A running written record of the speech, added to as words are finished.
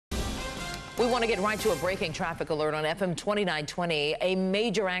We want to get right to a breaking traffic alert on FM 2920. A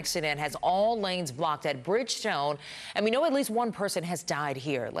major accident has all lanes blocked at Bridgestone, and we know at least one person has died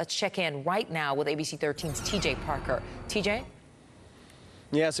here. Let's check in right now with ABC 13's TJ Parker. TJ?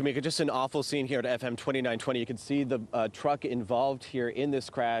 Yeah, Samika, just an awful scene here at FM 2920. You can see the truck involved here in this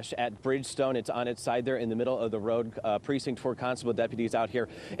crash at Bridgestone. It's on its side there in the middle of the road. Precinct 4 Constable deputies out here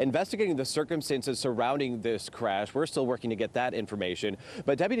investigating the circumstances surrounding this crash. We're still working to get that information.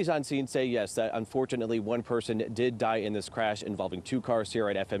 But deputies on scene say, yes, that unfortunately one person did die in this crash involving two cars here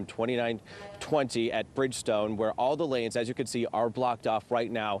at FM 2920 at Bridgestone, where all the lanes, as you can see, are blocked off right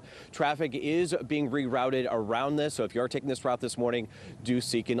now. Traffic is being rerouted around this. So if you are taking this route this morning, do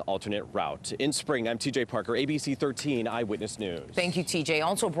seek an alternate route. In Spring, I'm TJ Parker, ABC 13 Eyewitness News. Thank you, TJ.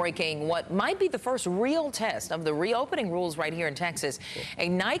 Also breaking what might be the first real test of the reopening rules right here in Texas. A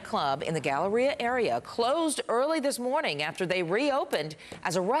nightclub in the Galleria area closed early this morning after they reopened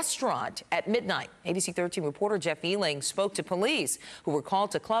as a restaurant at midnight. ABC 13 reporter Jeff Ealing spoke to police who were called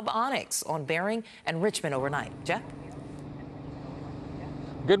to Club Onyx on Bering and Richmond overnight. Jeff?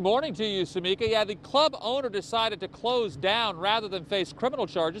 Good morning to you, Samika. Yeah, the club owner decided to close down rather than face criminal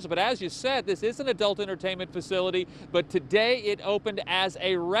charges. But as you said, this is an adult entertainment facility. But today it opened as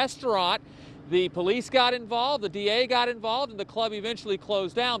a restaurant. The police got involved, the DA got involved, and the club eventually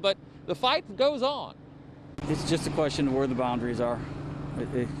closed down. But the fight goes on. It's just a question of where the boundaries are.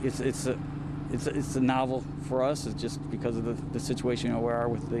 It's a novel for us. It's just because of the situation we are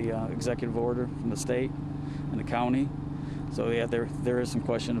with the executive order from the state and the county. So yeah, there is some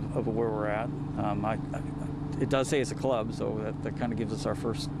question of where we're at. It does say it's a club, so that kind of gives us our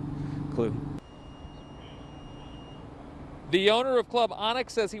first clue. The owner of Club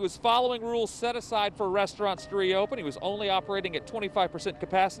Onyx says he was following rules set aside for restaurants to reopen. He was only operating at 25%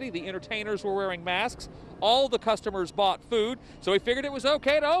 capacity. The entertainers were wearing masks. All the customers bought food, so he figured it was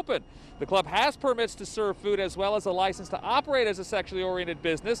okay to open. The club has permits to serve food as well as a license to operate as a sexually oriented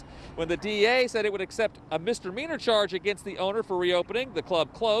business. When the DA said it would accept a misdemeanor charge against the owner for reopening, the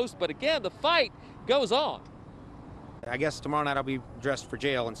club closed. But again, the fight goes on. I guess tomorrow night I'll be dressed for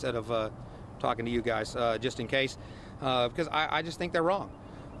jail instead of talking to you guys, just in case, because I just think they're wrong.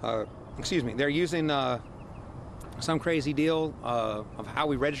 Excuse me, they're using some crazy deal of how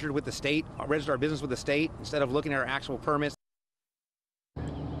we registered with the state, registered our business with the state, instead of looking at our actual permits.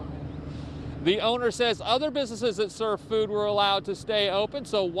 The owner says other businesses that serve food were allowed to stay open,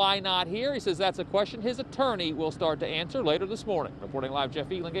 so why not here? He says that's a question his attorney will start to answer later this morning. Reporting live,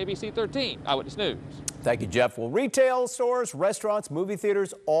 Jeff Ealing, ABC 13 Eyewitness News. Thank you, Jeff. Well, retail stores, restaurants, movie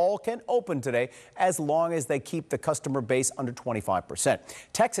theaters all can open today as long as they keep the customer base under 25%.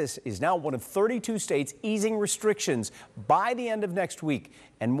 Texas is now one of 32 states easing restrictions by the end of next week,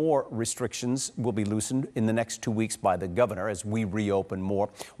 and more restrictions will be loosened in the next 2 weeks by the governor as we reopen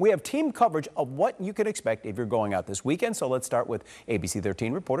more. We have team coverage of what you can expect if you're going out this weekend. So let's start with ABC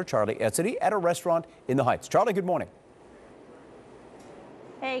 13 reporter Charlie Etzedy at a restaurant in the Heights. Charlie, good morning.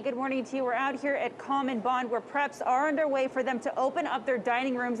 Hey, good morning to you. We're out here at Common Bond where preps are underway for them to open up their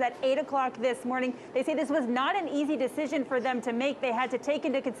dining rooms at 8 o'clock this morning. They say this was not an easy decision for them to make. They had to take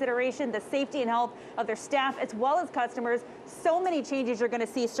into consideration the safety and health of their staff as well as customers. So many changes you're going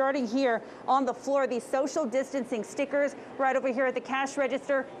to see starting here on the floor. These social distancing stickers right over here at the cash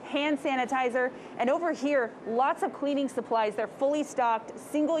register, hand sanitizer, and over here, lots of cleaning supplies. They're fully stocked,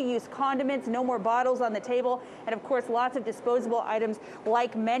 single-use condiments, no more bottles on the table, and of course, lots of disposable items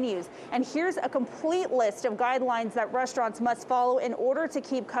like menus. And here's a complete list of guidelines that restaurants must follow in order to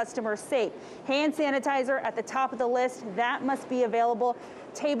keep customers safe. Hand sanitizer at the top of the list, that must be available.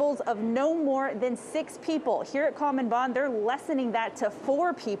 Tables of no more than 6 people. Here at Common Bond, they're lessening that to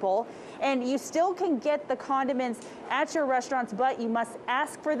 4 people. And you still can get the condiments at your restaurants, but you must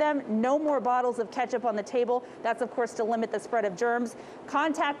ask for them. No more bottles of ketchup on the table. That's, of course, to limit the spread of germs.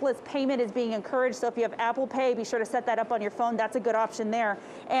 Contactless payment is being encouraged, so if you have Apple Pay, be sure to set that up on your phone. That's a good option there.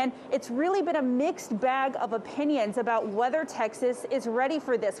 And it's really been a mixed bag of opinions about whether Texas is ready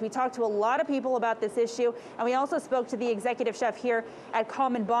for this. We talked to a lot of people about this issue, and we also spoke to the executive chef here at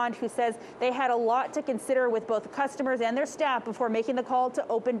Common Bond, who says they had a lot to consider with both customers and their staff before making the call to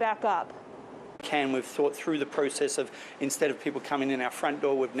open back up. We've thought through the process of, instead of people coming in our front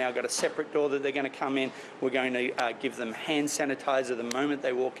door, we've now got a separate door that they're going to come in. We're going to give them hand sanitizer the moment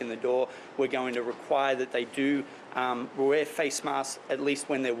they walk in the door. We're going to require that they do wear face masks at least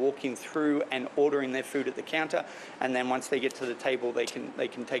when they're walking through and ordering their food at the counter. And then once they get to the table, they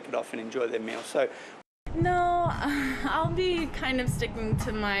can take it off and enjoy their meal. So No, I'll be kind of sticking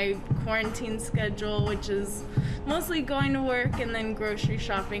to my quarantine schedule, which is mostly going to work and then grocery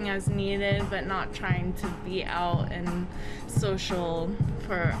shopping as needed, but not trying to be out and social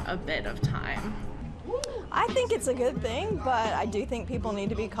for a bit of time. I think it's a good thing, but I do think people need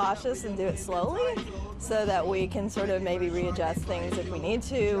to be cautious and do it slowly so that we can sort of maybe readjust things if we need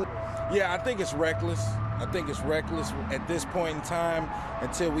to. Yeah, I think it's reckless. I think it's reckless at this point in time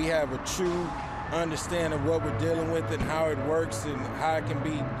until we have a true understanding of what we're dealing with and how it works and how it can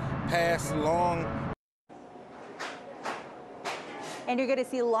be passed along. And you're going to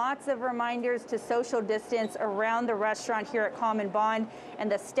see lots of reminders to social distance around the restaurant here at Common Bond. And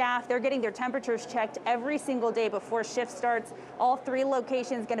the staff, they're getting their temperatures checked every single day before shift starts. All 3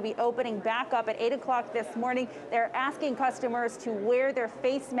 locations going to be opening back up at 8 o'clock this morning. They're asking customers to wear their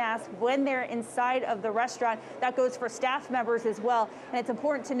face mask when they're inside of the restaurant. That goes for staff members as well. And it's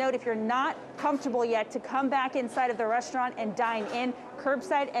important to note, if you're not comfortable yet, to come back inside of the restaurant and dine in.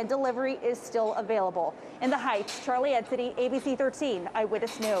 Curbside and delivery is still available. In the Heights, Charlie Edsity, ABC 13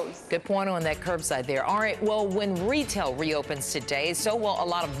 Eyewitness News. Good point on that curbside there. All right, well, when retail reopens today, so will a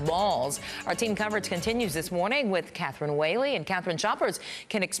lot of malls. Our team coverage continues this morning with Catherine Whaley. And Catherine, shoppers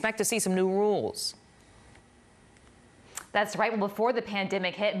can expect to see some new rules. That's right. Well, before the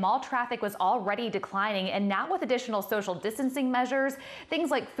pandemic hit, mall traffic was already declining. And now with additional social distancing measures,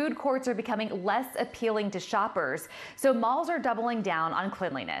 things like food courts are becoming less appealing to shoppers. So malls are doubling down on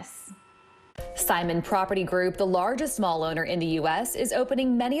cleanliness. Simon Property Group, the largest mall owner in the U.S., is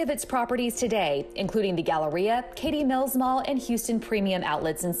opening many of its properties today, including the Galleria, Katy Mills Mall, and Houston Premium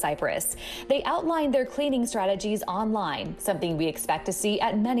Outlets in Cypress. They outlined their cleaning strategies online, something we expect to see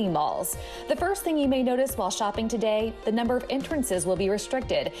at many malls. The first thing you may notice while shopping today, the number of entrances will be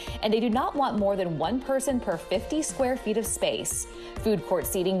restricted, and they do not want more than 1 person per 50 square feet of space. Food court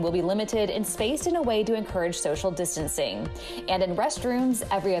seating will be limited and spaced in a way to encourage social distancing. And in restrooms,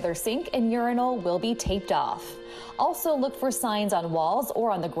 every other sink and urinal will be taped off. Also, look for signs on walls or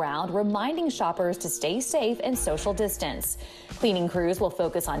on the ground reminding shoppers to stay safe and social distance. Cleaning crews will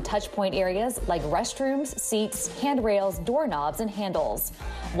focus on touch point areas like restrooms, seats, handrails, doorknobs, and handles.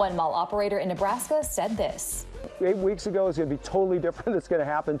 One mall operator in Nebraska said this. 8 weeks ago is going to be totally different. That's going to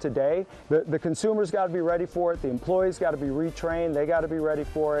happen today. The consumers got to be ready for it. The employees got to be retrained. They got to be ready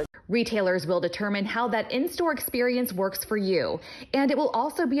for it. Retailers will determine how that in-store experience works for you. And it will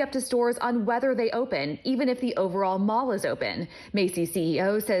also be up to stores on whether they open, even if the overall mall is open. Macy's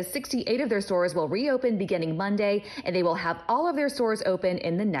CEO says 68 of their stores will reopen beginning Monday, and they will have all of their stores open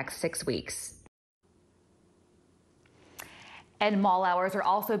in the next 6 weeks. And mall hours are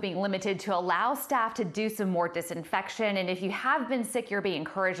also being limited to allow staff to do some more disinfection. And if you have been sick, you're being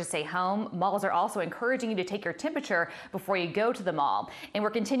encouraged to stay home. Malls are also encouraging you to take your temperature before you go to the mall. And we're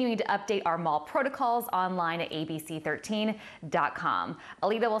continuing to update our mall protocols online at ABC13.com.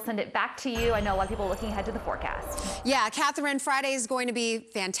 Alita, we'll send it back to you. I know a lot of people are looking ahead to the forecast. Yeah, Catherine, Friday is going to be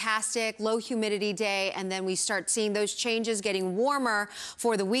fantastic, low humidity day, and then we start seeing those changes getting warmer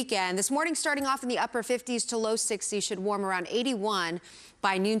for the weekend. This morning starting off in the upper 50s to low 60s, should warm around 81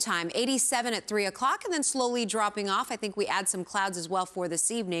 by noontime, 87 at 3 o'clock, and then slowly dropping off. I think we add some clouds as well for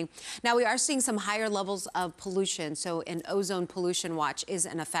this evening. Now, we are seeing some higher levels of pollution, so an ozone pollution watch is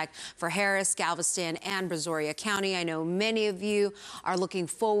in effect for Harris, Galveston, and Brazoria County. I know many of you are looking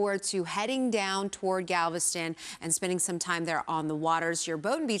forward to heading down toward Galveston and spending some time there on the waters. Your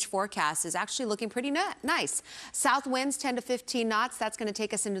boat and beach forecast is actually looking pretty nice. South winds 10 to 15 knots. That's going to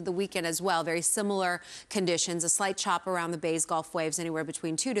take us into the weekend as well. Very similar conditions, a slight chop around the Bays Gulf waves anywhere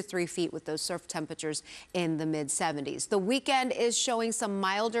between 2 to 3 feet with those surf temperatures in the mid-70s. The weekend is showing some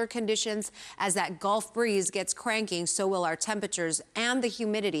milder conditions as that Gulf breeze gets cranking. So will our temperatures and the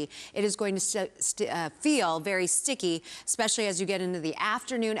humidity. It is going to feel very sticky, especially as you get into the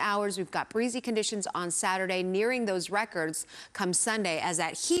afternoon hours. We've got breezy conditions on Saturday, nearing those records come Sunday as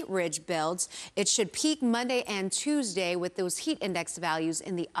that heat ridge builds. It should peak Monday and Tuesday with those heat index values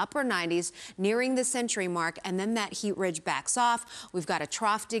in the upper 90s, nearing the century mark, and then that heat ridge backs off. We've got a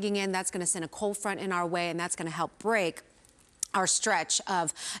trough digging in. That's going to send a cold front in our way, and that's going to help break our stretch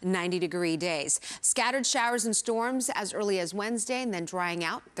of 90-degree days. Scattered showers and storms as early as Wednesday, and then drying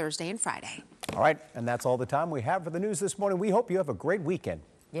out Thursday and Friday. All right, and that's all the time we have for the news this morning. We hope you have a great weekend.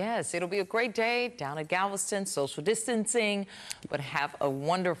 Yes, it'll be a great day down at Galveston, social distancing, but have a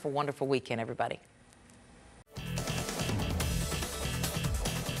wonderful, wonderful weekend, everybody.